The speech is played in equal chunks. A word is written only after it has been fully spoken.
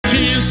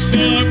just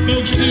for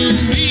folks to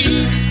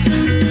be.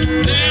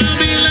 They'll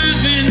be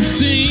laughing,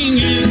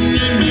 singing,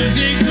 and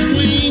music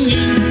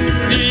swinging,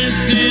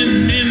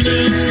 dancing in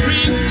the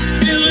street,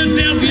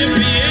 Philadelphia,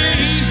 PA.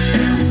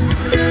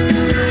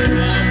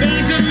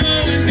 Going to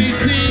Motor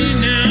DC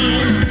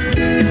now.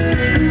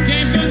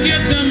 Can't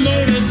forget the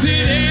Motor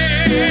City.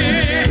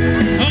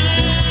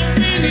 All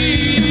we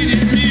need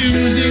is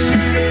music,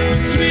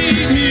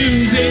 sweet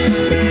music.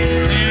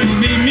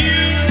 There'll be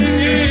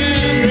music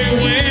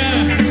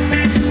everywhere.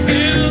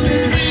 They'll be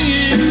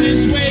swinging and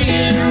swaying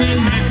and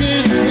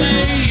records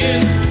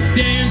playing,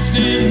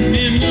 dancing.